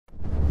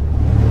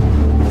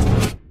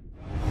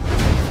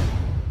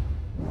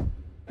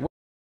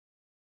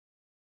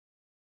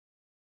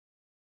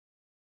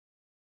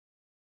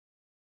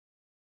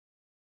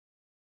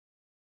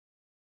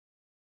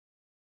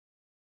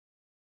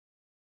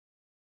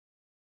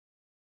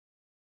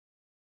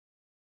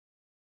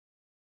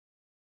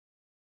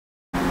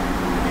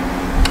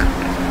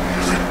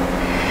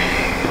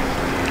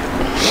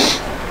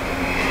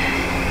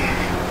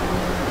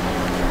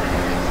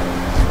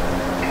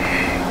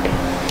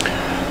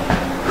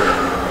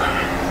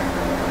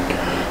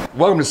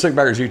Welcome to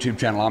Sikbaggers YouTube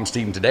channel. I'm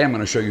Steve, and today I'm going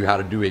to show you how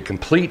to do a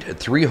complete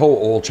 3-hole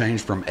oil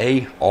change from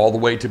A all the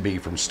way to B,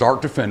 from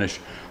start to finish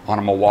on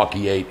a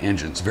Milwaukee 8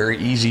 engine. It's very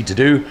easy to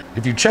do.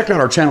 If you've checked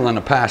out our channel in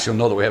the past, you'll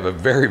know that we have a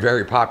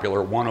very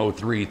popular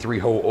 103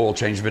 3-hole oil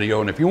change video.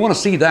 And if you want to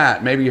see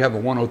that, maybe you have a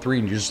 103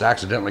 and you just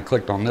accidentally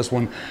clicked on this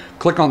one,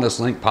 click on this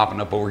link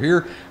popping up over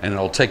here and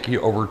it'll take you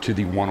over to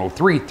the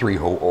 103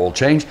 3-hole oil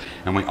change.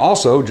 And we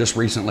also just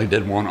recently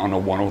did one on a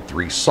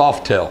 103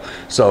 Softail.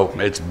 So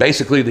it's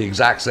basically the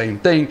exact same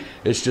thing.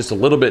 It's just a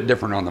little bit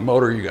different on the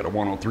motor. You got a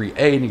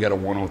 103A and you got a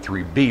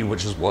 103B,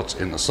 which is what's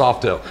in the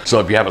Softail. So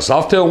if you have a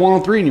Softail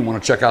 103 and you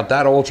want to check out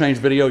that oil change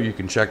video, you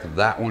can check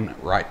that one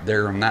right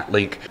there on that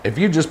link. If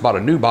you just bought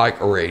a new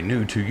bike or a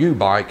new to you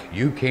bike,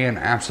 you can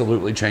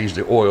absolutely change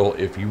the oil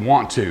if you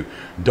want to.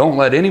 Don't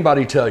let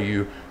anybody tell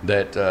you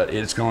that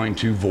it's going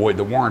to void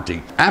the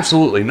warranty.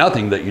 Absolutely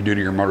nothing that you do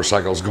to your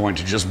motorcycle is going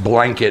to just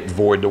blanket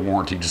void the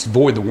warranty, just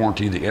void the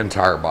warranty of the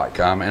entire bike.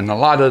 And a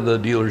lot of the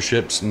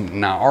dealerships,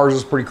 now ours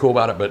is pretty cool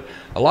about it, but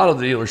a lot of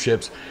the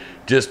dealerships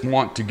just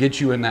want to get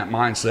you in that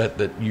mindset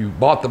that you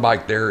bought the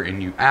bike there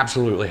and you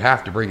absolutely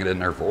have to bring it in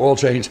there for oil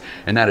change,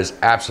 and that is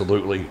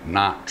absolutely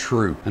not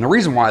true. And the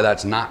reason why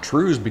that's not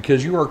true is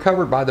because you are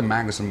covered by the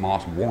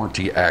Magnuson-Moss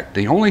Warranty Act.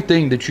 The only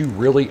thing that you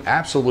really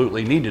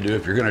absolutely need to do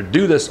if you're going to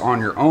do this on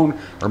your own,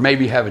 or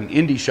maybe have an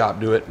indie shop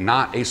do it,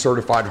 not a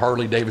certified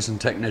Harley-Davidson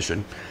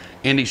technician,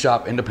 indie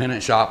shop,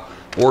 independent shop,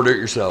 or do it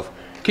yourself,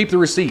 keep the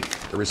receipt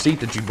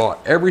that you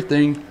bought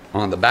everything.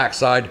 On the back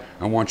side,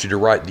 I want you to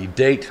write the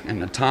date and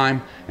the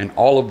time and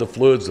all of the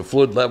fluids, the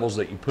fluid levels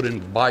that you put into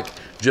the bike.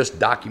 Just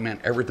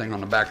document everything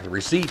on the back of the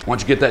receipt.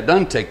 Once you get that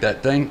done, take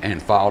that thing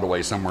and file it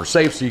away somewhere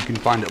safe so you can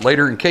find it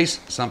later in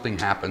case something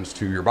happens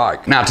to your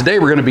bike. Now today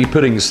we're going to be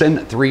putting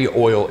Syn 3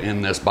 oil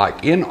in this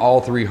bike in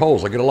all 3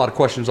 holes. I get a lot of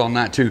questions on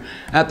that too.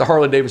 At the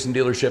Harley-Davidson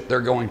dealership,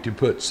 they're going to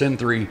put Syn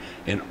 3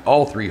 in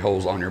all 3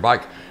 holes on your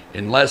bike,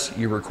 unless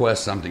you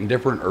request something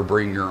different or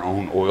bring your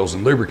own oils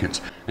and lubricants.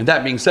 And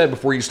that being said,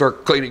 before you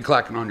start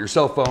clacking on your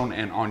cell phone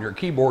and on your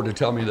keyboard to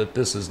tell me that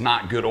this is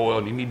not good oil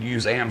and you need to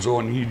use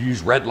AMSOIL and you need to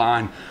use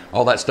Redline,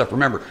 all that stuff,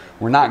 remember,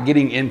 we're not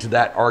getting into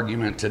that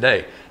argument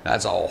today.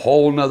 That's a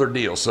whole nother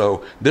deal.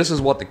 So this is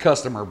what the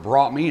customer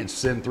brought me. It's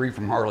Syn 3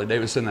 from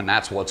Harley-Davidson, and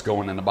that's what's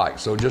going in the bike.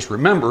 So just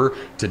remember,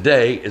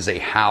 today is a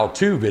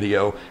how-to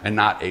video and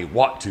not a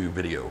what-to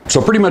video.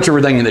 So pretty much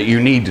everything that you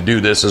need to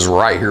do this is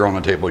right here on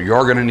the table. You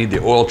are going to need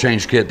the oil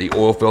change kit, the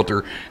oil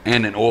filter,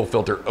 and an oil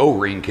filter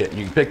O-ring kit.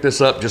 You can pick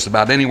this up just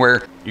about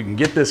anywhere. You can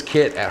get this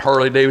kit at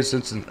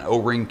Harley-Davidson's, an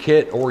O-ring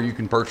kit, or you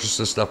can purchase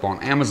this stuff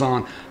on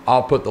Amazon.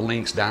 I'll put the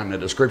links down in the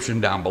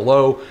description down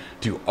below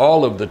to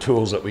all of the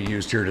tools that we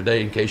used here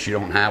today in case you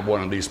don't have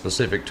one of these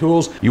specific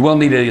tools. You will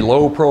need a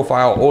low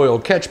profile oil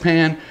catch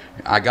pan.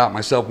 I got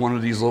myself one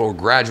of these little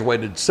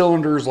graduated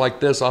cylinders like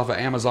this off of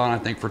Amazon, I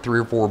think for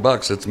 $3 or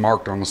 $4. It's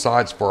marked on the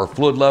sides for our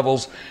fluid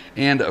levels,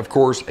 and of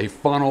course a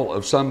funnel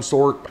of some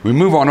sort. We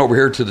move on over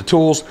here to the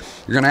tools.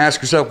 You're going to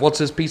ask yourself, what's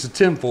this piece of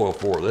tin foil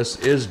for? This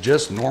is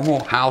just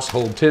normal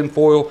household tin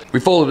foil. We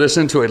folded this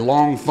into a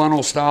long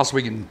funnel style so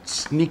we can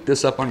sneak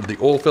this up under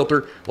the oil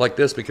filter like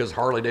this, because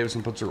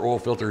Harley-Davidson puts their oil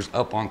filters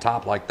up on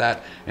top like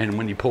that, and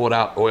when you pull it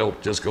out, oil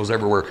just goes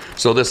everywhere.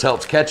 So this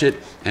helps catch it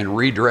and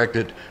redirect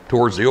it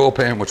towards the oil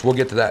pan, which we'll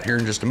get to that here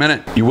in just a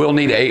minute. You will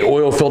need a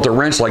oil filter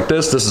wrench like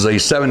this. This is a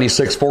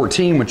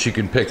 7614, which you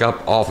can pick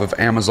up off of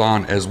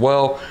Amazon as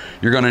well.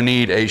 You're going to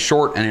need a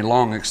short and a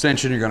long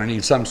extension. You're going to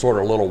need some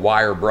sort of little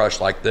wire brush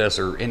like this,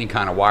 or any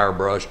kind of wire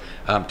brush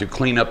to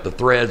clean up the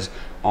threads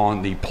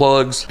on the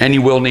plugs. And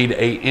you will need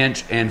a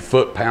inch and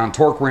foot-pound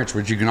torque wrench,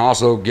 which you can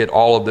also get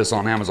all of this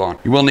on Amazon.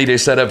 You will need a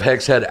set of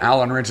hex head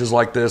Allen wrenches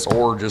like this,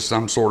 or just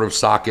some sort of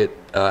socket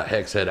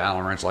hex head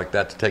Allen wrench like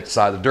that to take the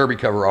side of the derby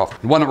cover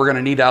off. The one that we're going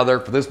to need out of there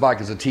for this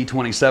bike is a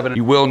T27.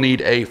 You will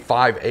need a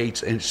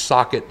 5/8 inch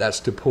socket. That's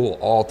to pull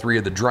all 3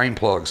 of the drain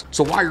plugs.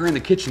 So while you're in the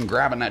kitchen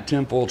grabbing that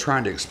tinfoil,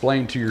 trying to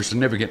explain to your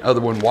significant other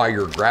one why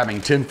you're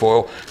grabbing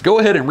tinfoil, go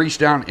ahead and reach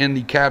down in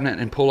the cabinet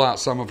and pull out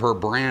some of her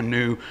brand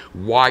new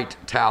white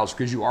towels,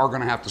 because you are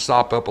going to have to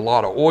sop up a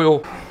lot of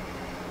oil.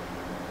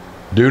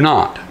 Do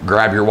not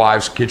grab your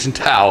wife's kitchen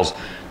towels.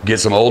 Get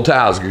some old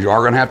towels, because you are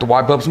going to have to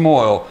wipe up some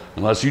oil,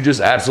 unless you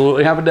just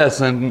absolutely have a death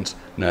sentence.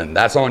 Then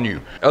that's on you.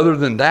 Other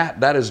than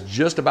that, that is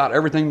just about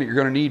everything that you're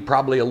going to need.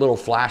 Probably a little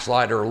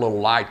flashlight or a little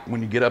light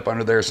when you get up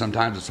under there.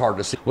 Sometimes it's hard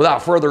to see.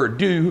 Without further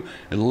ado,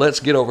 let's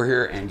get over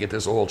here and get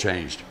this oil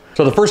changed.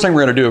 So the first thing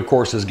we're going to do, of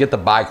course, is get the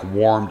bike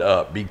warmed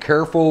up. Be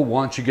careful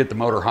once you get the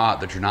motor hot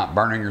that you're not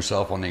burning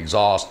yourself on the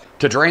exhaust.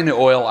 To drain the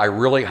oil, I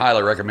really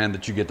highly recommend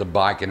that you get the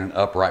bike in an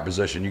upright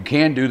position. You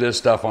can do this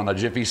stuff on the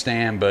Jiffy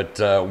stand, but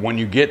when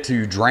you get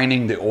to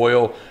draining the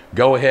oil,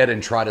 go ahead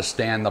and try to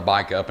stand the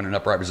bike up in an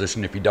upright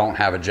position if you don't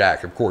have a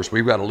jack. Of course,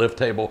 we've got a lift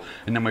table,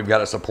 and then we've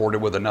got it supported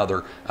with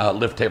another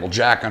lift table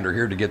jack under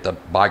here to get the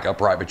bike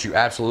upright, but you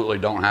absolutely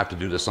don't have to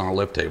do this on a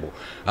lift table.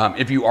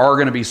 If you are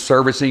going to be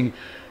servicing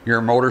your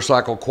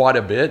motorcycle quite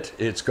a bit,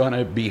 it's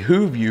gonna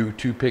behoove you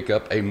to pick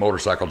up a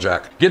motorcycle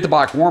jack. Get the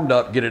bike warmed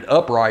up, get it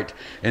upright,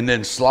 and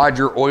then slide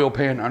your oil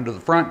pan under the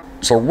front.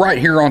 So right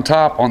here on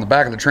top, on the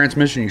back of the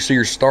transmission, you see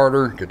your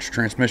starter. Get your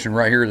transmission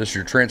right here. This is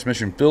your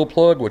transmission fill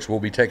plug, which will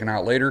be taken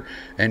out later,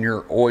 and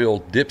your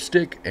oil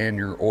dipstick and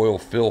your oil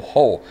fill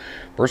hole.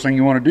 First thing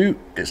you wanna do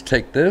is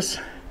take this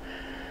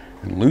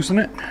and loosen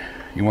it.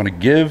 You want to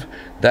give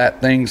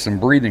that thing some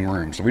breathing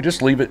room. So we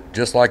just leave it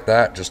just like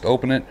that. Just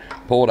open it,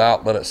 pull it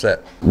out, let it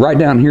set. Right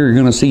down here, you're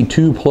going to see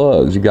two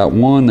plugs. You got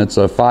one that's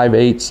a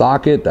 5/8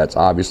 socket. That's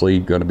obviously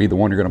going to be the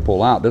one you're going to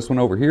pull out. This one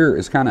over here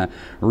is kind of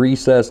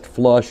recessed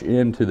flush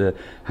into the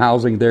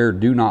housing there.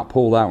 Do not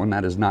pull that one.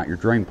 That is not your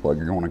drain plug.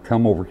 You're going to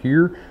come over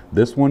here.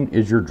 This one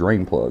is your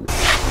drain plug.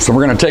 So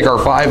we're going to take our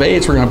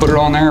 5/8, we're going to put it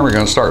on there, we're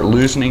going to start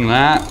loosening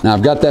that. Now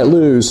I've got that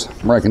loose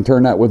where I can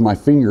turn that with my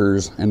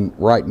fingers, and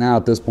right now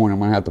at this point I'm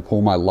going to have to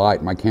pull my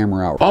light, my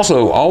camera out.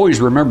 Also, always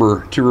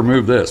remember to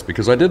remove this,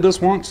 because I did this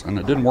once and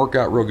it didn't work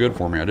out real good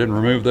for me. I didn't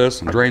remove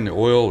this and drain the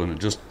oil, and it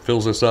just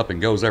fills this up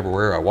and goes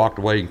everywhere. I walked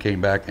away and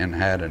came back and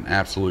had an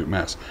absolute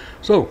mess.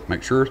 So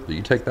make sure that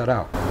you take that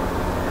out.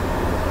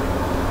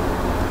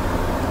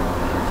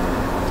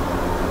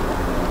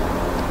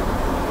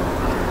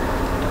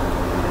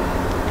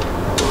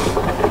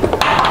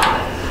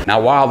 Now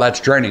while that's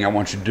draining, I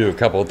want you to do a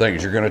couple of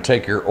things. You're going to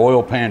take your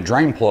oil pan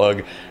drain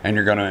plug and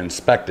you're going to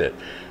inspect it.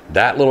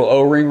 That little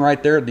O-ring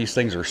right there, these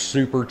things are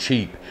super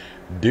cheap.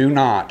 Do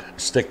not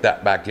stick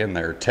that back in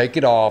there. Take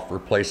it off,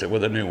 replace it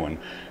with a new one.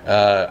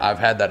 I've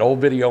had that old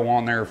video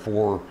on there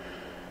for,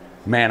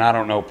 man, I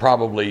don't know,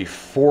 probably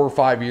 4 or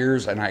 5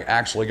 years, and I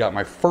actually got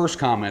my first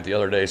comment the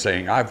other day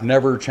saying, I've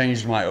never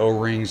changed my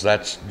O-rings.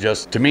 That's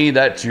just, to me,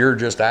 that's, you're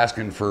just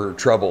asking for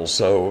trouble.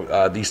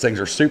 So these things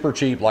are super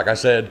cheap. Like I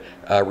said,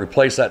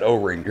 replace that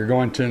O-ring. You're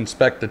going to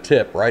inspect the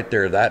tip right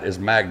there. That is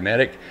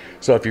magnetic.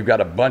 So if you've got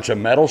a bunch of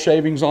metal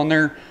shavings on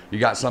there, you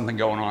got something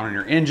going on in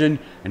your engine,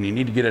 and you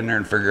need to get in there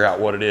and figure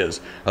out what it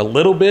is. A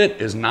little bit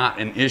is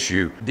not an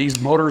issue. These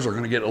motors are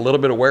going to get a little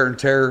bit of wear and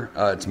tear.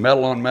 It's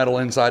metal on metal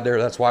inside there.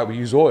 That's why we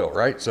use oil,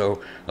 right?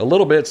 So a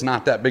little bit's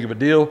not that big of a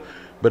deal.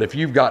 But if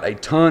you've got a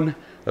ton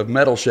of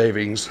metal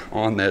shavings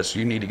on this,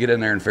 you need to get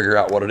in there and figure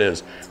out what it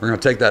is. We're going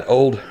to take that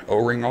old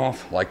O-ring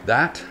off like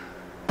that.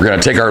 We're going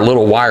to take our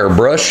little wire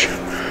brush.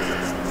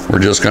 We're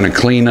just going to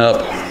clean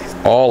up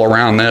all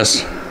around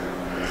this.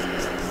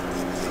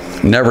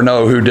 Never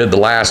know who did the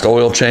last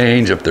oil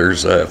change, if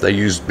there's if they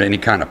used any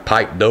kind of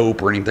pipe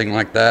dope or anything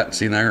like that.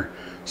 See there,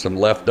 some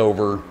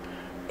leftover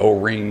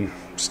O-ring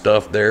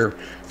stuff there.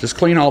 Just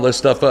clean all this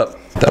stuff up.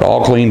 That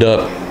all cleaned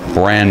up,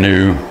 brand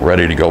new,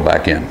 ready to go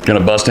back in. Gonna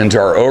bust into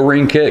our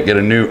O-ring kit, get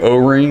a new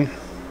O-ring,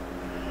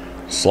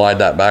 slide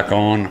that back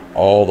on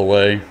all the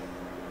way,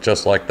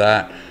 just like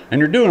that. And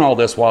you're doing all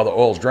this while the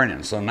oil's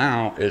draining. So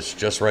now it's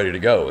just ready to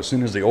go. As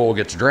soon as the oil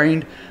gets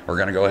drained, we're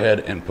gonna go ahead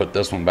and put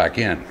this one back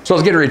in. So I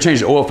was getting ready to change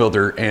the oil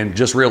filter and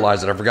just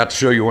realized that I forgot to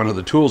show you one of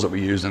the tools that we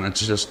use, and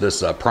it's just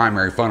this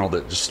primary funnel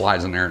that just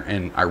slides in there.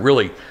 And I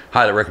really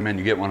highly recommend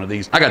you get one of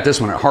these. I got this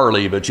one at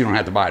Harley, but you don't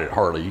have to buy it at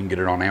Harley. You can get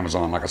it on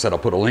Amazon. Like I said, I'll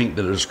put a link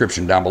to the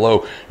description down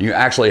below. You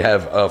actually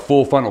have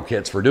full funnel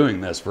kits for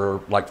doing this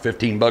for like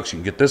 15 bucks. You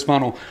can get this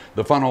funnel,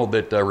 the funnel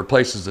that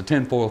replaces the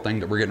tinfoil thing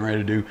that we're getting ready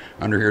to do.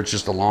 Under here, it's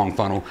just a long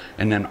funnel,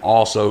 and then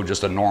also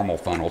just a normal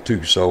funnel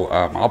too. So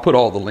I'll put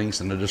all the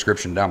links in the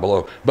description down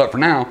below. But for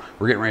now,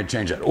 we're getting ready to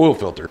change that oil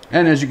filter.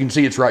 And as you can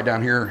see, it's right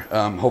down here.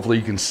 Hopefully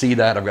you can see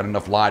that. I've got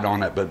enough light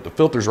on it, but the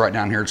filter's right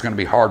down here. It's going to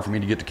be hard for me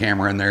to get the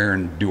camera in there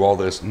and do all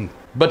this.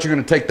 But you're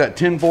going to take that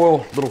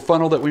tinfoil little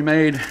funnel that we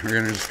made. We're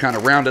going to just kind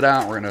of round it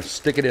out. We're going to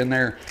stick it in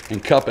there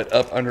and cup it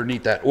up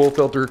underneath that oil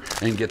filter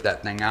and get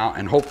that thing out.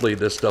 And hopefully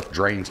this stuff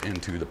drains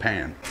into the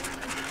pan.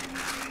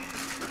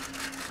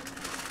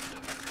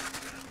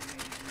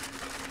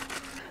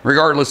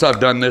 Regardless,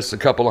 I've done this a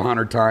couple of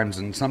 100 times,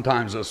 and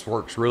sometimes this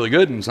works really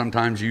good, and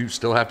sometimes you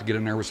still have to get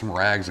in there with some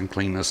rags and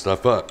clean this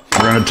stuff up.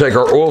 We're going to take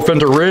our oil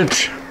filter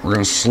wrench, we're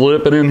going to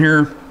slip it in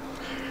here.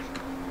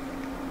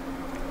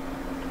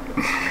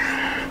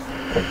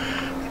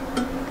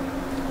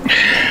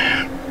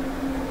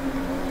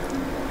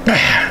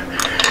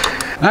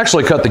 I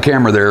actually cut the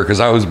camera there because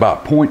I was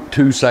about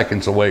 0.2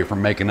 seconds away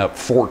from making up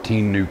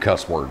 14 new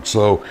cuss words.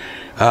 So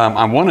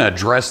I want to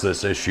address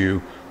this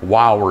issue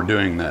while we're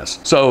doing this.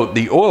 So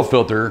the oil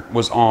filter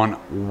was on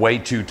way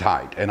too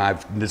tight, and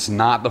this is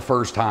not the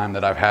first time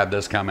that I've had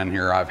this come in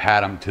here. I've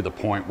had them to the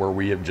point where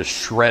we have just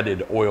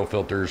shredded oil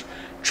filters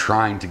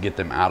trying to get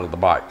them out of the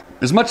bike.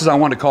 As much as I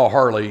wanted to call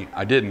Harley,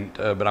 I didn't,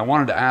 but I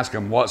wanted to ask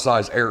them what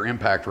size air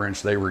impact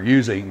wrench they were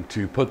using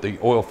to put the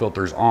oil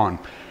filters on.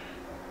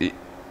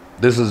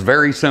 This is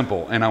very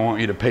simple, and I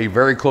want you to pay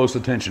very close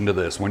attention to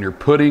this. When you're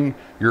putting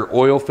your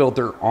oil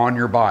filter on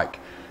your bike,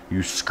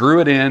 you screw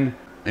it in.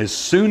 As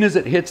soon as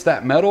it hits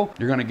that metal,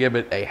 you're gonna give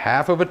it a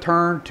 1/2 of a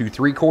turn to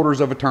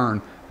 3/4 of a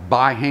turn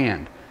by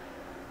hand.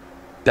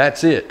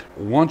 That's it.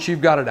 Once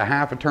you've got it a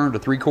 1/2 a turn to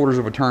 3/4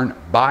 of a turn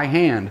by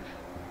hand,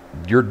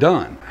 you're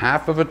done.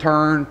 1/2 of a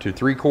turn to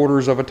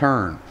 3/4 of a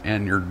turn,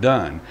 and you're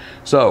done.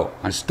 So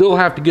I still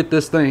have to get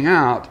this thing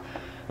out,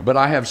 but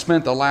I have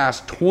spent the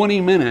last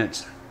 20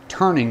 minutes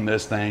turning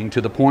this thing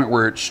to the point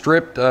where it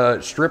stripped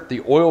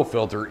the oil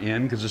filter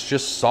in, because it's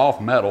just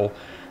soft metal,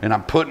 and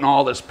I'm putting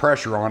all this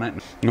pressure on it,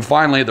 and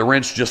finally the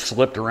wrench just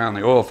slipped around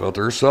the oil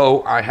filter.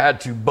 So I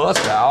had to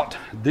bust out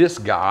this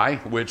guy,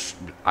 which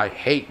I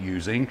hate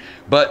using,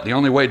 but the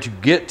only way to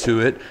get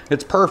to it,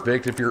 it's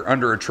perfect if you're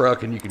under a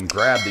truck and you can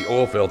grab the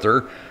oil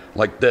filter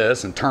like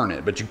this and turn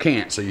it, but you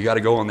can't. So you got to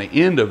go on the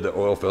end of the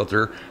oil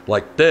filter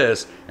like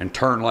this and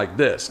turn like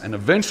this. And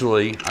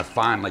eventually I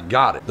finally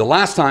got it. The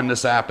last time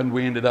this happened,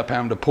 we ended up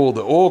having to pull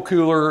the oil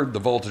cooler, the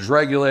voltage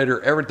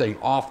regulator, everything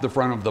off the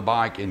front of the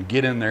bike and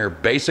get in there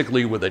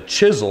basically with a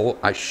chisel.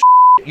 I shit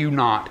you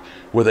not,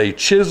 with a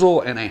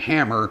chisel and a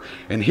hammer,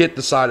 and hit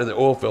the side of the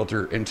oil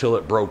filter until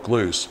it broke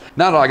loose.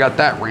 Now that I got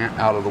that rant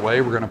out of the way,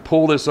 we're gonna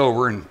pull this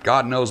over, and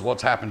God knows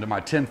what's happened to my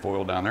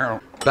tinfoil down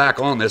there. Back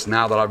on this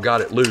now that I've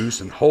got it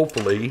loose, and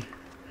hopefully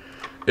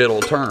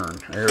it'll turn.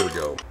 There we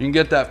go. You can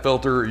get that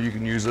filter, or you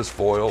can use this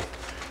foil.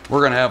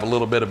 We're gonna have a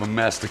little bit of a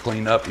mess to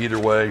clean up either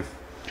way.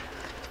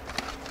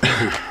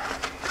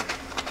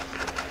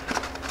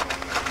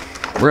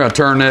 We're gonna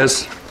turn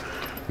this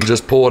and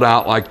just pull it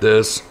out like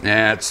this.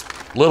 Yeah, it's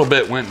a little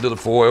bit went into the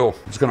foil.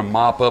 I'm just gonna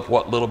mop up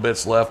what little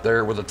bit's left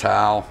there with a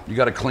towel. You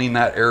gotta clean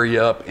that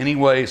area up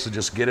anyway, so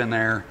just get in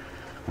there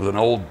with an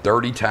old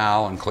dirty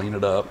towel and clean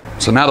it up.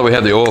 So now that we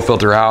have the oil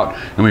filter out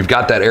and we've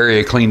got that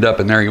area cleaned up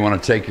in there, you wanna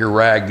take your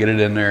rag, get it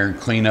in there and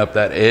clean up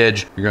that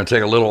edge. You're gonna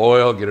take a little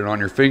oil, get it on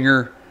your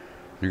finger.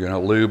 You're gonna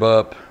lube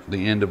up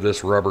the end of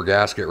this rubber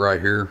gasket right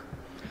here.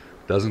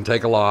 Doesn't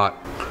take a lot.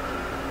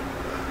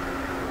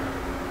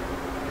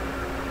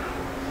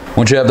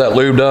 Once you have that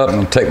lubed up, I'm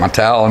gonna take my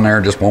towel in there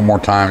just one more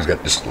time. It's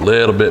got just a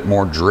little bit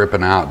more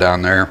dripping out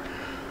down there.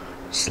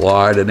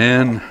 Slide it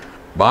in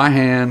by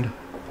hand.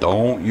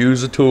 Don't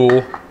use a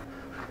tool.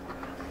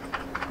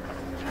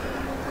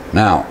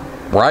 Now,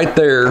 right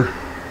there,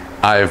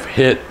 I've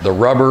hit the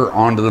rubber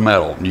onto the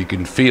metal. You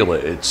can feel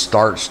it. It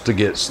starts to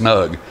get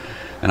snug.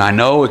 And I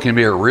know it can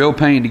be a real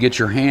pain to get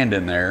your hand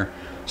in there.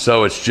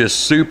 So it's just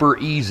super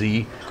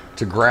easy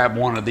to grab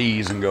one of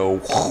these and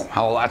go,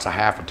 oh, that's a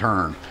half a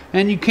turn.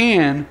 And you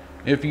can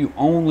if you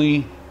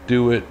only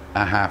do it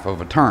a half of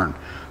a turn.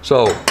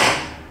 So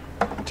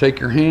take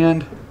your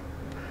hand,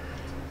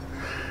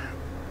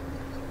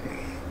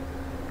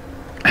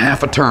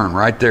 half a turn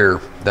right there.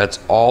 That's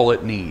all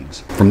it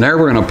needs. From there,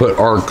 we're gonna put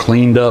our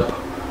cleaned up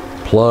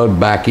plug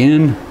back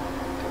in.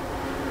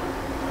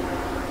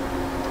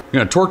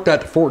 You're gonna torque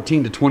that to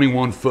 14 to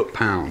 21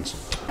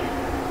 foot-pounds.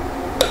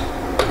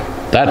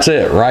 That's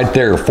it right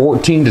there,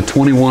 14 to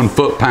 21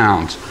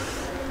 foot-pounds.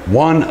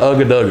 One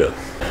ugga-dugga.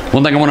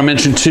 One thing I want to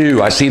mention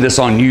too, I see this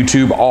on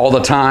YouTube all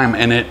the time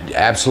and it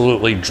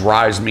absolutely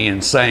drives me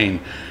insane.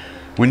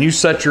 When you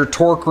set your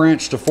torque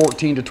wrench to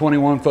 14 to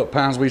 21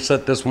 foot-pounds, we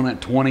set this one at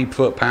 20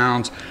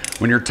 foot-pounds.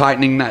 When you're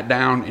tightening that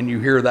down and you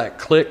hear that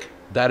click,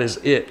 that is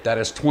it. That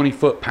is 20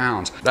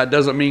 foot-pounds. That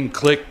doesn't mean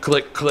click,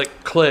 click, click,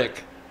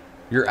 click.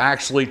 You're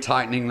actually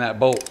tightening that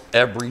bolt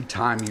every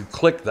time you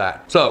click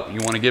that. So you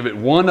want to give it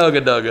one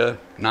ugga-dugga,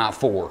 not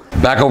four.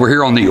 Back over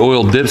here on the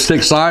oil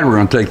dipstick side, we're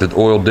going to take the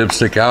oil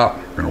dipstick out.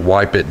 We're going to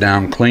wipe it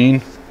down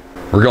clean.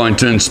 We're going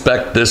to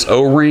inspect this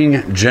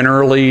O-ring.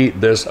 Generally,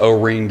 this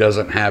O-ring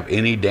doesn't have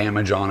any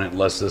damage on it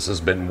unless this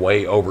has been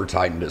way over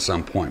tightened at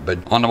some point. But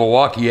on the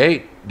Milwaukee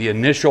 8, the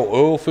initial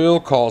oil fill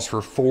calls for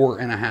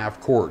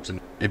 4.5 quarts.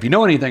 And if you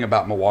know anything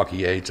about Milwaukee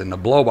 8s and the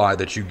blow-by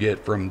that you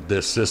get from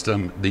this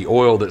system, the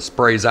oil that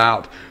sprays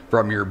out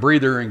from your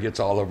breather and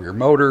gets all over your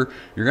motor,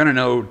 you're gonna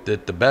know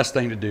that the best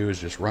thing to do is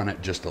just run it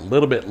just a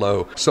little bit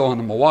low. So on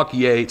the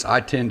Milwaukee 8s,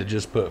 I tend to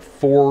just put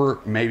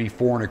 4, maybe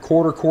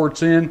 4.25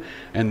 quarts in,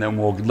 and then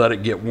we'll let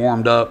it get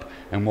warmed up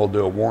and we'll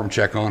do a warm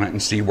check on it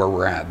and see where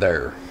we're at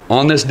there.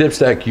 On this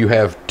dipstick, you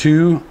have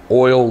 2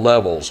 oil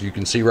levels. You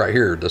can see right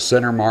here, the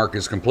center mark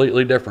is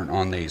completely different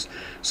on these.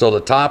 So the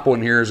top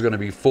one here is gonna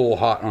be full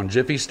hot on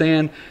Jiffy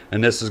stand,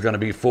 and this is gonna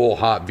be full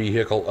hot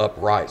vehicle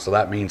upright. So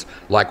that means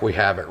like we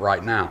have it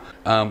right now.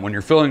 When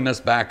you're filling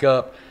this back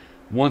up,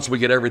 once we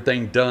get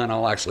everything done,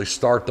 I'll actually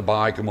start the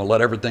bike and we'll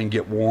let everything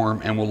get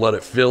warm and we'll let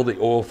it fill the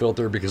oil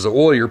filter, because the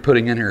oil you're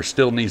putting in here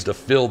still needs to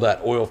fill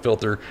that oil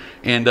filter.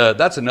 And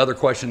that's another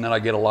question that I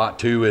get a lot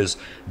too, is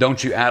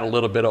don't you add a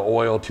little bit of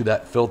oil to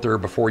that filter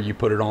before you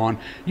put it on?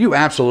 You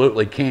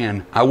absolutely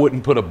can. I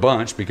wouldn't put a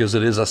bunch because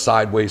it is a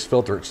sideways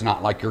filter. It's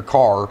not like your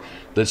car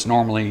that's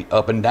normally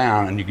up and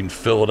down and you can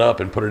fill it up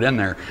and put it in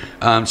there.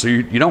 So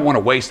you don't want to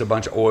waste a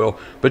bunch of oil,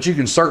 but you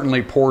can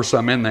certainly pour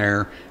some in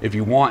there if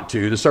you want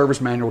to. The service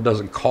manual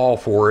doesn't call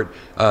for it.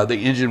 The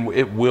engine,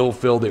 it will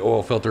fill the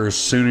oil filter as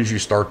soon as you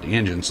start the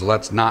engine, so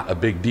that's not a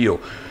big deal.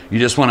 You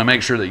just want to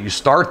make sure that you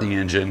start the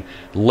engine,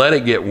 let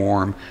it get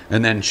warm,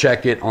 and then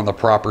check it on the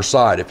proper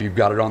side. If you've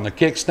got it on the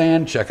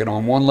kickstand, check it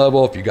on one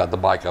level. If you got the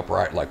bike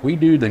upright like we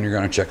do, then you're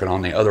going to check it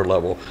on the other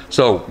level.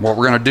 So what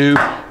we're going to do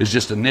is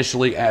just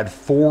initially add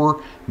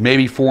 4,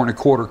 maybe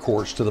 4.25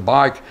 quarts to the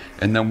bike,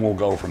 and then we'll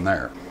go from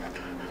there.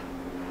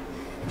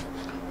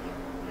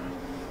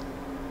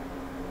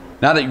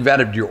 Now that you've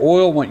added your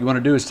oil, what you want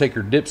to do is take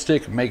your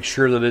dipstick, make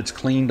sure that it's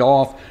cleaned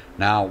off.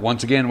 Now,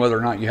 once again, whether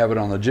or not you have it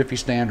on the Jiffy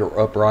stand or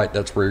upright,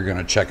 that's where you're going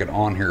to check it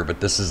on here, but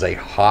this is a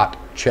hot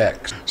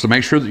check. So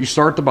make sure that you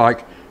start the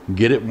bike,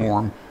 get it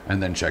warm,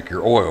 and then check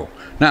your oil.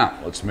 Now,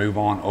 let's move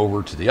on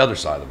over to the other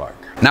side of the bike.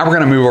 Now we're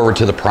going to move over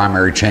to the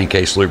primary chain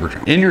case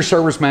lubricant. In your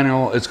service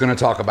manual, it's going to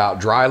talk about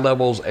dry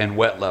levels and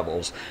wet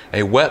levels.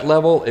 A wet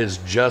level is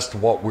just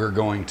what we're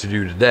going to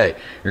do today.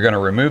 You're going to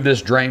remove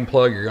this drain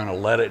plug, you're going to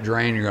let it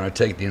drain, you're going to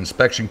take the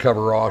inspection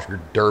cover off,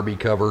 your derby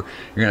cover,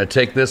 you're going to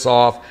take this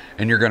off,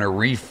 and you're going to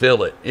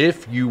refill it.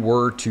 If you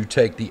were to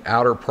take the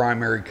outer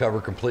primary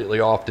cover completely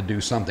off to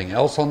do something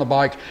else on the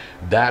bike,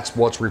 that's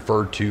what's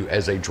referred to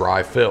as a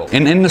dry fill.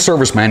 And in the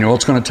service manual,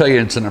 it's going to tell you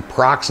it's an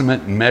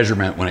approximate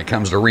measurement when it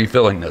comes to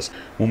refilling this.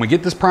 When we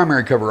get this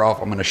primary cover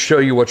off, I'm going to show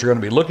you what you're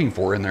going to be looking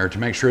for in there to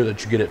make sure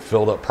that you get it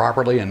filled up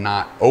properly and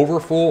not over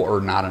full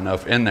or not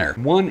enough in there.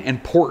 One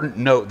important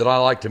note that I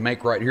like to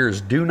make right here is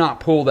do not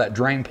pull that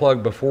drain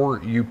plug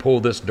before you pull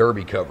this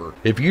derby cover.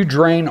 If you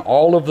drain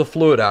all of the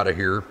fluid out of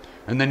here,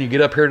 and then you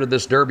get up here to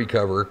this derby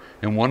cover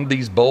and one of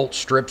these bolts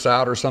strips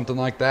out or something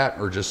like that,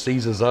 or just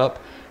seizes up,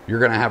 you're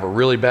going to have a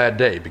really bad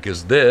day,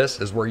 because this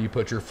is where you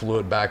put your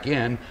fluid back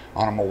in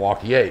on a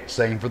Milwaukee 8.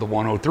 Same for the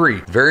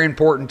 103. Very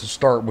important to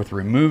start with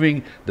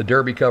removing the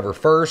derby cover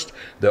first.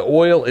 The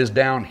oil is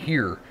down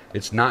here.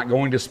 It's not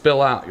going to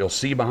spill out. You'll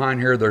see behind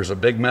here there's a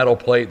big metal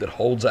plate that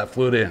holds that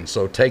fluid in.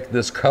 So take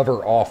this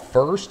cover off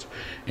first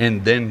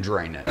and then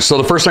drain it. So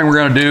the first thing we're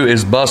going to do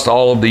is bust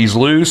all of these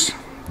loose.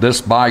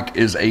 This bike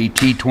is a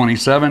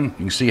T27. You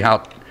can see how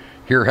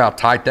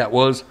tight that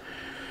was.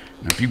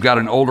 And if you've got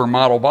an older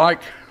model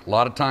bike, a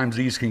lot of times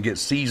these can get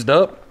seized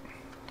up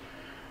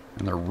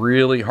and they're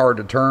really hard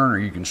to turn, or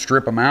you can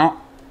strip them out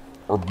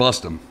or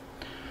bust them.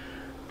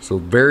 So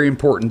very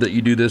important that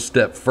you do this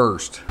step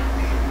first.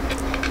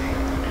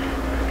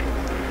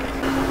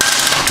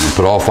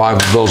 Put all 5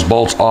 of those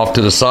bolts off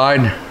to the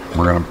side.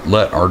 We're going to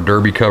let our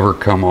derby cover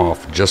come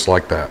off just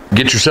like that.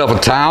 Get yourself a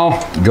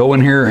towel, go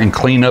in here and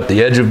clean up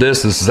the edge of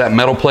this. This is that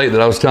metal plate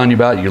that I was telling you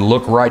about. You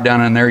look right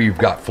down in there, you've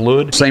got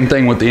fluid. Same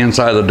thing with the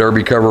inside of the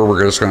derby cover.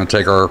 We're just going to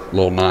take our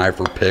little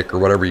knife or pick or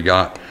whatever you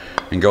got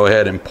and go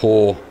ahead and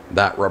pull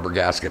that rubber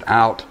gasket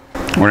out.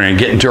 We're going to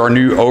get into our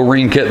new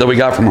O-ring kit that we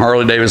got from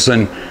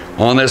Harley-Davidson.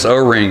 On this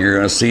O-ring, you're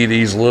going to see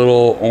these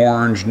little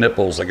orange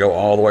nipples that go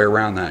all the way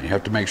around that. You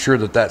have to make sure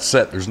that that's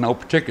set. There's no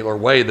particular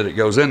way that it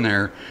goes in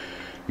there.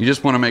 You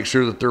just want to make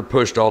sure that they're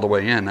pushed all the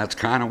way in. That's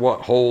kind of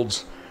what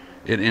holds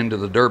it into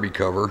the derby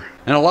cover.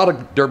 And a lot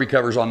of derby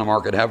covers on the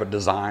market have a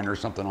design or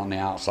something on the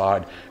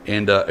outside.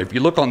 And if you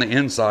look on the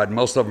inside,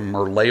 most of them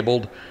are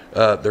labeled.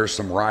 There's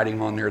some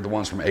writing on there. The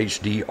ones from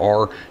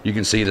HDR, you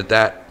can see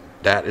that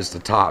is the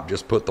top.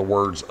 Just put the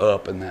words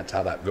up, and that's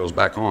how that goes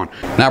back on.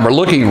 Now we're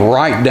looking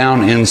right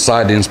down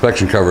inside the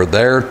inspection cover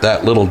there.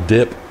 That little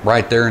dip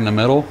right there in the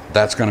middle,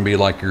 that's going to be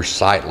like your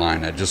sight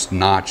line that just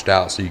notched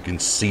out so you can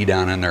see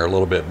down in there a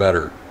little bit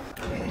better.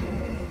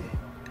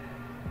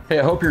 Hey,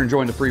 I hope you're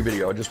enjoying the free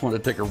video. I just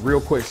wanted to take a real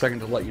quick second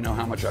to let you know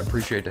how much I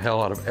appreciate the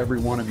hell out of every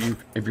one of you.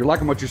 If you're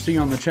liking what you see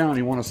on the channel and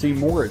you want to see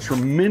more, it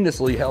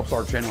tremendously helps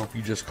our channel if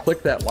you just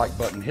click that like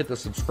button, hit the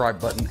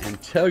subscribe button,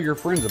 and tell your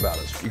friends about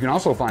us. You can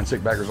also find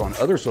Sikbaggers on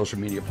other social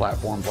media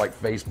platforms like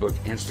Facebook,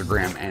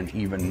 Instagram, and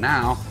even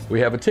now we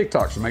have a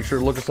TikTok, so make sure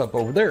to look us up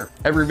over there.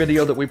 Every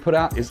video that we put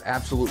out is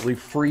absolutely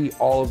free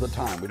all of the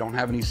time. We don't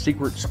have any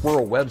secret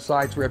squirrel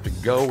websites where you have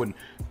to go and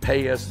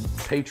pay us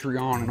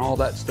Patreon and all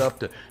that stuff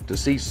to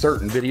see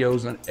certain videos.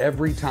 And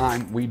every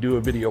time we do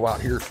a video out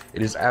here,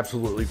 it is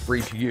absolutely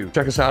free to you.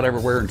 Check us out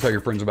everywhere and tell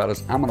your friends about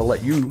us. I'm going to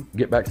let you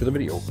get back to the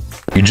video.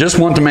 You just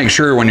want to make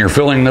sure when you're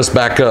filling this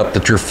back up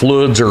that your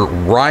fluids are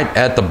right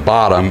at the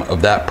bottom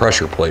of that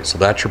pressure plate. So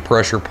that's your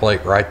pressure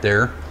plate right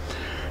there.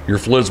 Your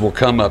fluids will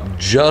come up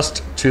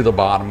just to the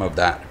bottom of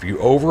that. If you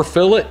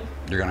overfill it,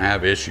 you're going to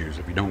have issues.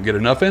 If you don't get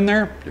enough in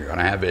there, you're going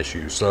to have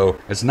issues. So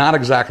it's not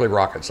exactly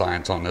rocket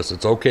science on this.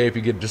 It's okay if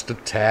you get just a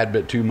tad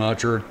bit too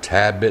much or a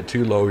tad bit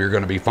too low, you're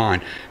going to be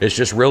fine. It's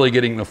just really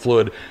getting the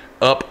fluid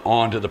up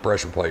onto the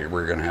pressure plate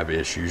where you're going to have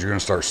issues. You're going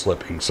to start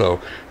slipping. So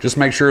just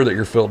make sure that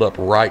you're filled up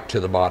right to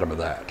the bottom of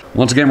that.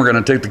 Once again, we're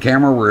going to take the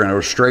camera, we're going to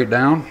go straight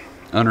down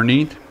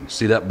underneath.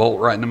 See that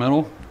bolt right in the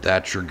middle?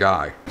 That's your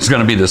guy. It's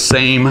going to be the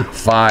same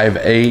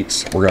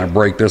 5/8. We're going to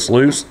break this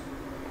loose.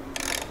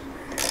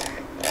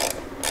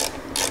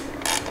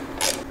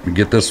 We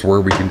get this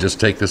where we can just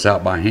take this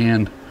out by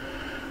hand,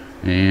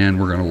 and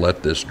we're going to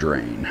let this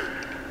drain.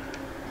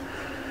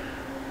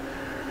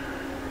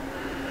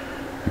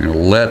 We're going to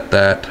let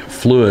that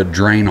fluid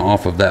drain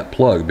off of that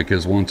plug,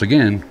 because once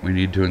again we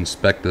need to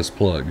inspect this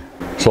plug.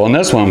 So on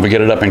this one, if we get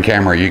it up in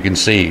camera, you can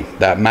see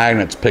that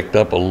magnet's picked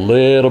up a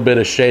little bit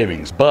of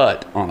shavings,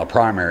 but on the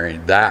primary,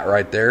 that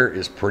right there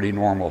is pretty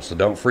normal. So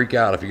don't freak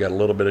out if you got a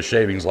little bit of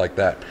shavings like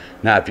that.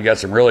 Now, if you got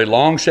some really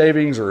long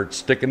shavings or it's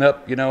sticking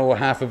up, you know,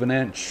 1/2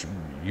 inch,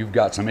 you've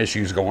got some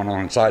issues going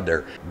on inside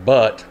there.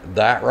 But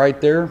that right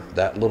there,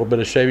 that little bit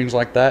of shavings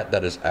like that,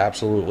 that is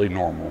absolutely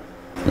normal.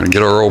 We're gonna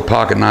get our old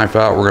pocket knife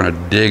out. We're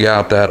gonna dig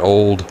out that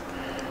old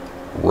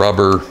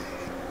rubber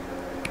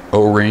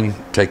O-ring,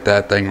 take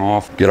that thing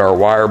off, get our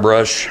wire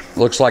brush.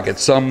 Looks like at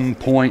some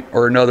point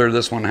or another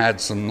this one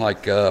had some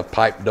like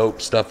pipe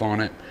dope stuff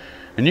on it,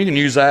 and you can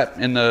use that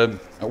in the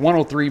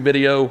 103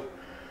 video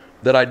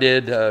that I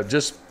did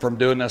just from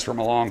doing this from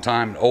a long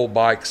time. Old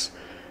bikes,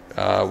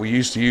 we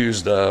used to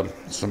use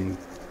some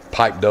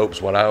pipe dopes,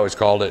 what I always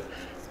called it,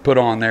 put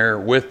on there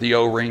with the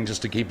O-ring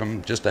just to keep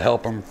them, just to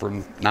help them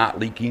from not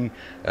leaking.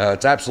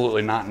 It's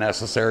absolutely not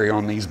necessary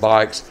on these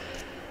bikes.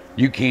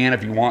 You can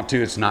if you want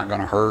to, it's not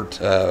going to hurt,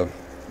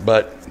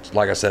 but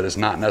like I said, it's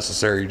not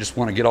necessary. You just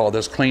want to get all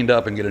this cleaned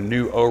up and get a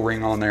new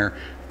O-ring on there.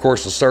 Of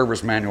course, the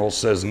service manual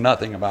says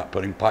nothing about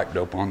putting pipe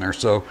dope on there,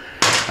 so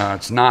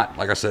it's not,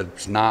 like I said,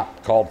 it's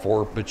not called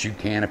for, but you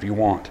can if you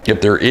want.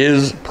 If there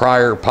is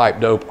prior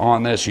pipe dope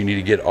on this, you need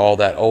to get all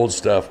that old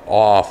stuff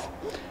off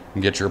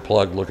and get your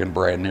plug looking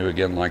brand new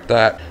again like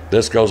that.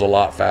 This goes a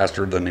lot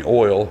faster than the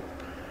oil.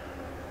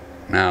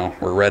 Now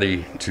we're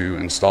ready to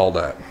install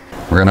that.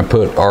 We're gonna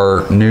put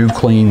our new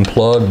clean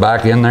plug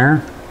back in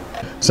there.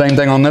 Same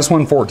thing on this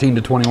one, 14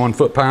 to 21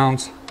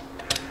 foot-pounds.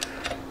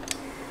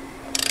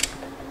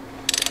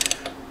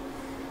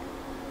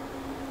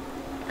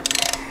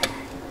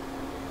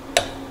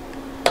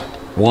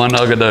 One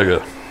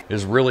ugga-dugga.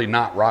 Is really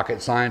not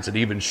rocket science. It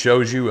even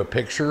shows you a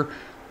picture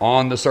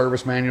on the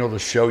service manual to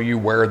show you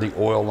where the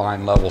oil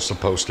line level is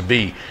supposed to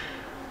be.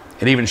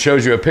 It even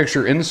shows you a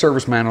picture in the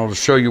service manual to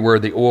show you where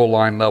the oil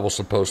line level is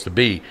supposed to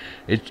be.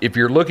 If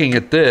you're looking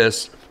at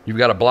this, you've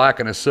got a black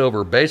and a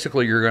silver.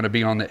 Basically, you're going to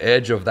be on the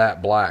edge of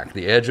that black.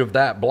 The edge of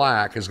that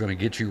black is going to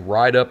get you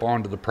right up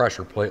onto the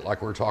pressure plate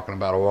like we were talking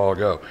about a while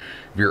ago.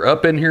 If you're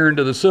up in here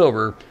into the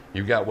silver,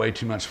 you've got way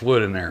too much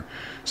fluid in there.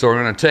 So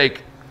we're going to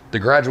take the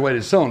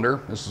graduated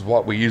cylinder. This is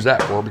what we use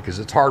that for because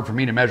it's hard for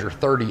me to measure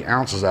 30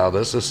 ounces out of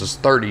this. This is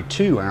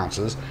 32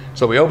 ounces.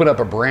 So we open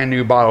up a brand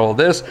new bottle of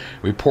this,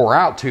 we pour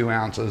out 2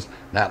 ounces,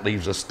 that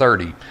leaves us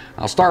 30.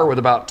 I'll start with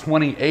about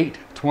 28,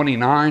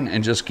 29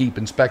 and just keep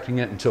inspecting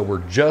it until we're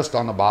just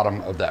on the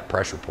bottom of that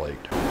pressure plate.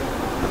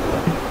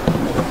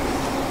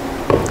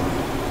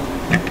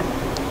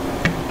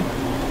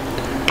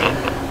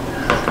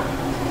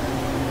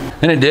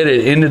 And it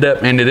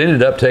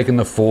ended up taking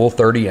the full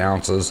 30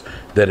 ounces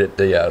that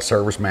the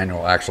service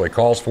manual actually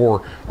calls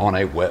for on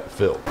a wet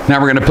fill.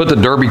 Now we're going to put the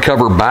derby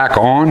cover back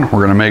on. We're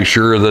going to make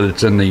sure that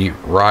it's in the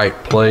right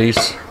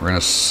place. We're going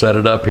to set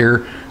it up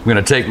here. I'm going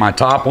to take my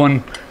top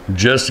one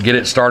just to get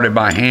it started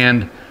by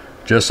hand,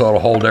 just so it'll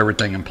hold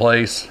everything in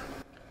place.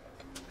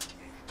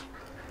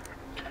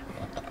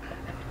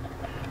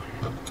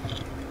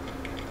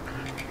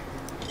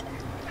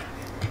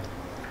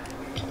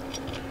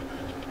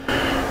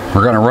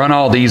 We're going to run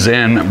all these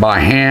in by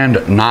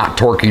hand, not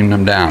torquing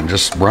them down.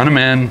 Just run them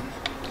in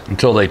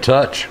until they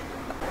touch.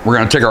 We're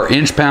going to take our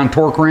inch-pound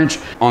torque wrench.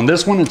 On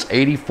this one, it's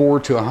 84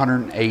 to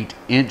 108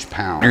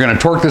 inch-pound. You're going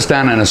to torque this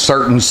down in a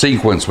certain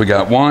sequence. We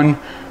got 1,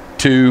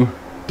 2,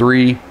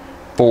 3,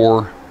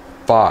 4,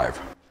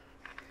 5.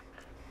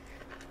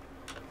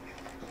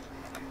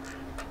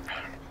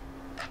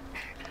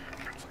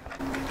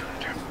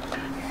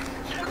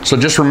 So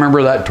just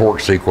remember that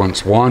torque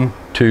sequence. 1,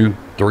 2,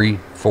 3,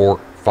 4,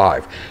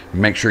 5.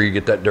 Make sure you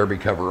get that derby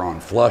cover on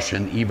flush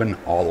and even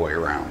all the way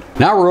around.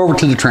 Now we're over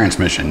to the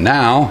transmission.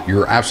 Now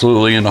you're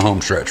absolutely in the home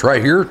stretch.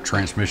 Right here,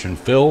 transmission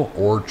fill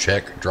or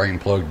check, drain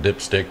plug,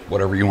 dipstick,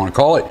 whatever you want to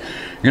call it.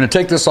 You're going to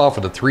take this off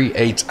with a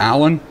 3/8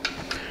 Allen.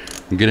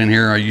 And get in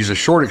here. I use a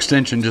short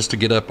extension just to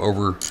get up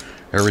over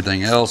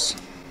everything else.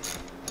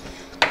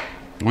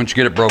 Once you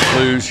get it broke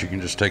loose, you can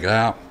just take it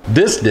out.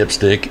 This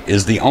dipstick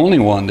is the only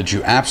one that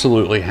you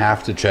absolutely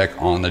have to check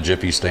on the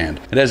Jiffy stand.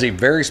 It has a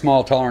very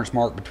small tolerance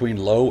mark between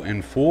low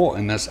and full,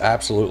 and this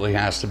absolutely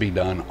has to be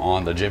done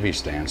on the Jiffy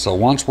stand. So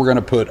once we're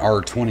gonna put our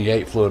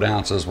 28 fluid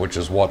ounces, which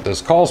is what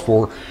this calls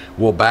for,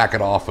 we'll back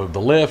it off of the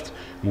lift,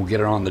 we'll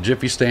get it on the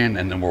Jiffy stand,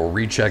 and then we'll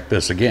recheck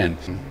this again.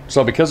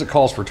 So because it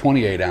calls for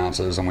 28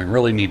 ounces and we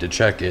really need to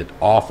check it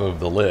off of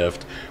the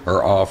lift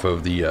or off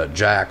of the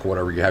jack,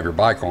 whatever you have your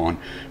bike on,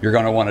 you're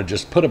gonna wanna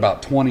just put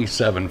about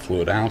 27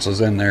 fluid ounces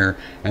in there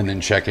and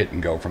then check it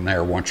and go from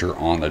there once you're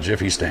on the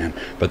Jiffy stand.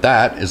 But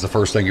that is the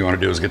first thing you wanna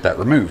do is get that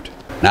removed.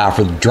 Now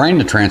for the drain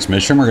the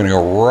transmission, we're gonna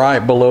go right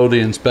below the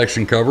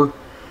inspection cover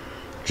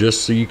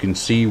just so you can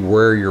see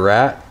where you're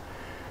at,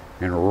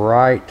 and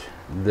right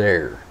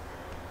there.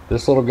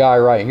 This little guy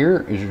right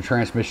here is your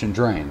transmission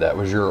drain. That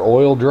was your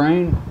oil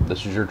drain.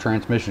 This is your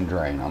transmission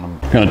drain. I'm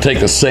gonna take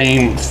the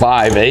same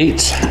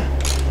 5/8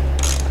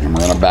 and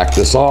we're gonna back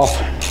this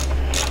off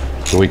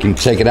so we can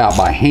take it out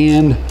by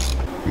hand.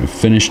 I'm gonna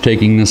finish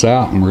taking this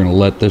out and we're gonna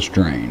let this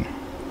drain.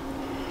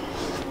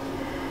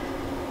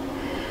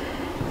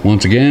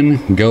 Once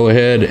again, go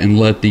ahead and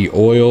let the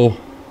oil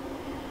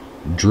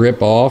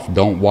drip off.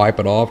 Don't wipe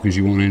it off because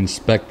you want to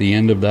inspect the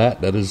end of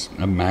that. That is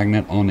a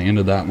magnet on the end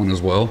of that one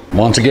as well.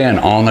 Once again,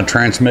 on the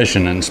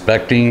transmission,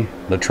 inspecting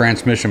the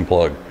transmission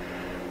plug.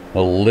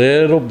 A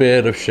little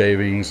bit of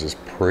shavings is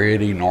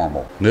pretty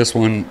normal. This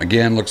one,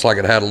 again, looks like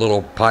it had a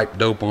little pipe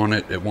dope on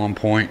it at one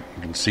point.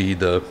 You can see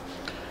the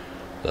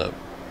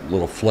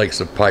little flakes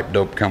of pipe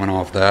dope coming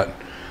off that.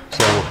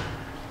 So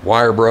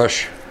wire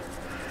brush,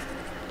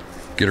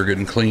 get her good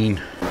and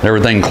clean.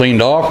 Everything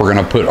cleaned off, we're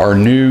gonna put our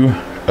new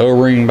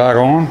O-ring back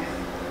on.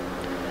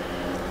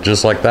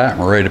 Just like that,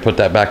 we're ready to put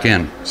that back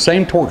in.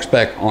 Same torque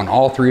spec on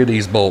all three of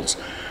these bolts.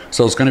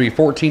 So it's gonna be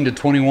 14 to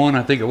 21.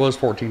 I think it was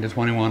 14 to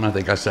 21. I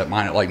think I set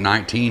mine at like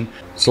 19.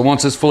 So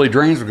once this fully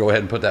drains, we'll go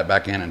ahead and put that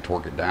back in and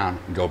torque it down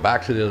and go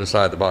back to the other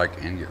side of the bike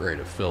and get ready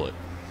to fill it.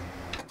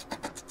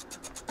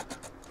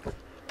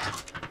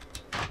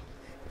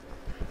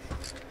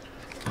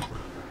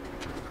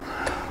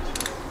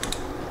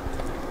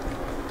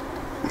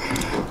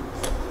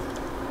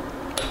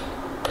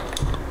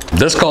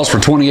 This calls for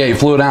 28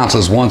 fluid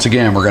ounces. Once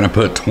again, we're gonna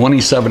put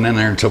 27 in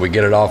there until we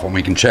get it off and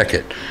we can check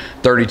it.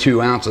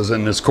 32 ounces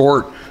in this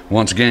quart.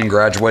 Once again,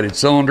 graduated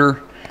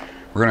cylinder.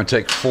 We're gonna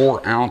take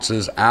 4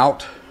 ounces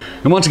out.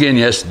 And once again,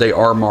 yes, they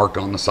are marked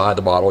on the side of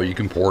the bottle. You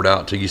can pour it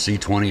out till you see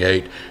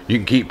 28. You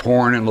can keep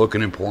pouring and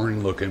looking and pouring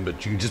and looking,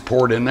 but you can just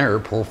pour it in there,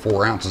 pour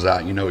 4 ounces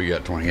out, you know you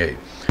got 28.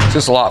 It's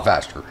just a lot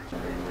faster.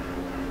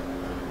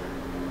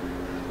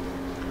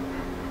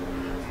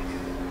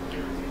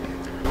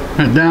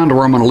 And down to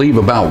where I'm gonna leave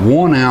about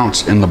 1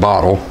 ounce in the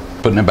bottle,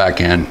 putting it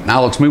back in.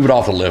 Now let's move it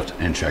off the lift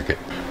and check it.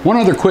 One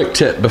other quick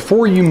tip,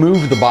 before you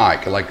move the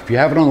bike, like if you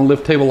have it on the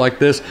lift table like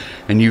this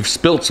and you've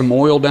spilt some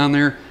oil down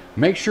there,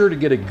 make sure to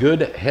get a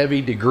good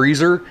heavy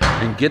degreaser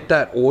and get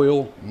that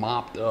oil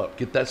mopped up,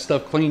 get that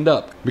stuff cleaned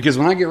up. Because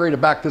when I get ready to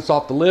back this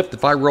off the lift,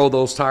 if I roll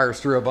those tires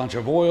through a bunch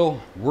of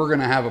oil, we're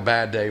gonna have a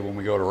bad day when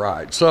we go to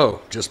ride.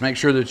 So just make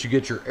sure that you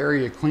get your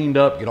area cleaned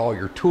up, get all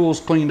your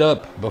tools cleaned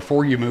up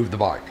before you move the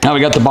bike. Now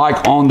we got the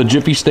bike on the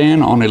jiffy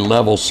stand on a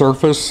level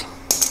surface.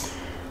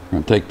 I'm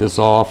gonna take this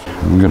off.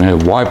 I'm gonna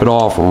wipe it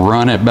off,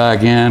 run it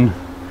back in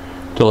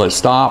till it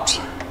stops,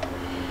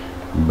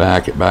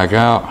 back it back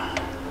out.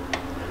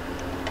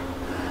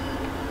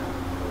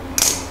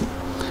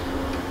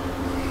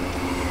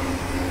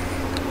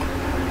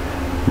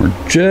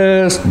 We're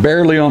just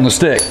barely on the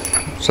stick.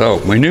 So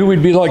we knew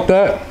we'd be like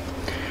that.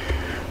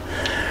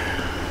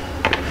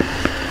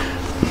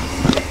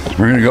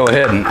 We're gonna go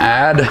ahead and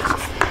add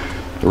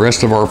the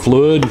rest of our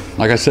fluid.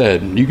 Like I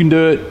said, you can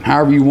do it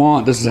however you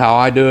want. This is how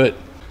I do it.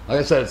 Like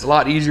I said, it's a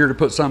lot easier to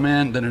put some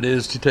in than it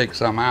is to take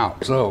some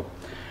out. So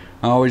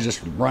I always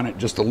just run it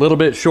just a little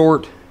bit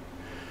short,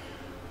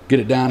 get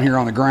it down here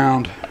on the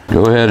ground.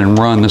 Go ahead and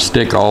run the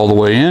stick all the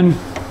way in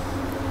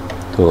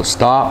till it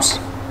stops.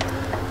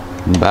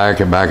 And back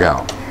it back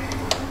out.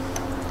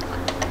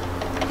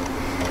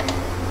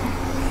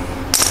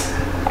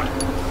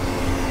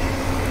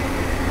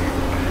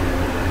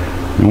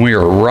 And we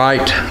are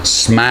right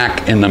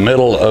smack in the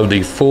middle of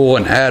the full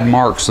and add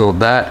mark, so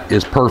that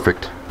is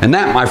perfect. And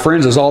that, my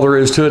friends, is all there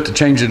is to it to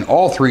changing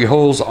all 3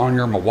 holes on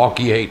your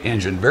Milwaukee 8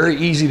 engine. Very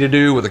easy to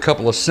do with a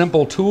couple of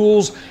simple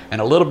tools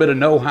and a little bit of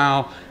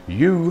know-how.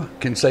 You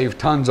can save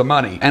tons of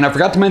money. And I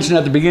forgot to mention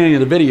at the beginning of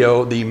the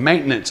video, the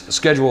maintenance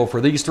schedule for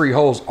these 3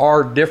 holes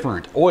are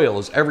different. Oil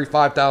is every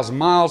 5,000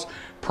 miles.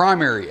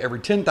 Primary every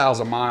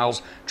 10,000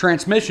 miles,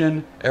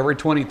 transmission every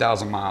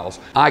 20,000 miles.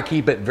 I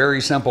keep it very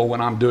simple when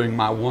I'm doing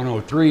my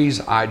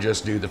 103s. I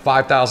just do the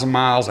 5,000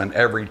 miles, and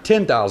every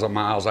 10,000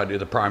 miles I do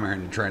the primary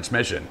and the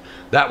transmission.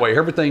 That way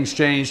everything's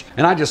changed,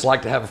 and I just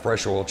like to have a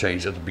fresh oil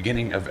change at the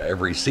beginning of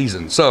every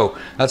season. So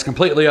that's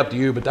completely up to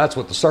you, but that's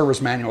what the service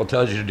manual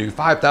tells you to do: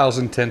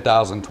 5,000,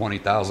 10,000,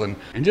 20,000.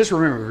 And just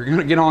remember, if you're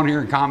gonna get on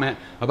here and comment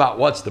about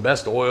what's the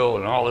best oil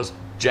and all this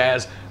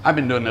jazz, I've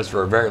been doing this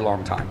for a very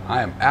long time.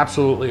 I am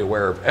absolutely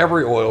aware of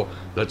every oil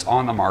that's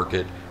on the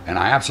market, and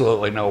I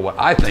absolutely know what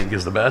I think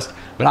is the best,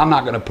 but I'm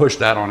not gonna push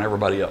that on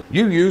everybody else.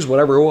 You use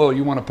whatever oil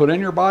you wanna put in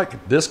your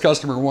bike. This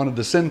customer wanted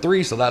the Sin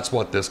 3, so that's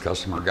what this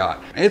customer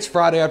got. It's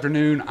Friday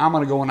afternoon. I'm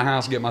gonna go in the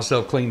house and get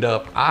myself cleaned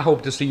up. I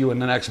hope to see you in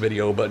the next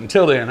video, but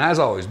until then, as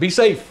always, be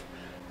safe.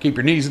 Keep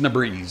your knees in the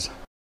breeze.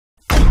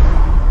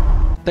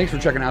 Thanks for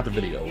checking out the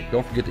video.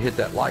 Don't forget to hit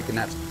that like and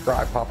that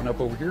subscribe popping up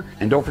over here.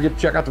 And don't forget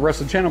to check out the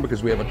rest of the channel,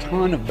 because we have a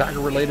ton of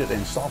bagger related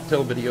and soft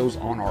tail videos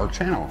on our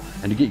channel.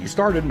 And to get you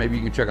started, maybe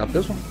you can check out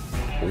this one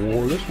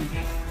or this one.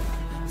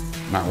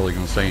 I'm not really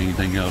gonna say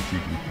anything else. You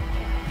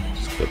can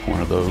just click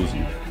one of those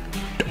and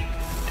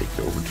take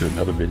you over to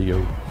another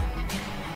video.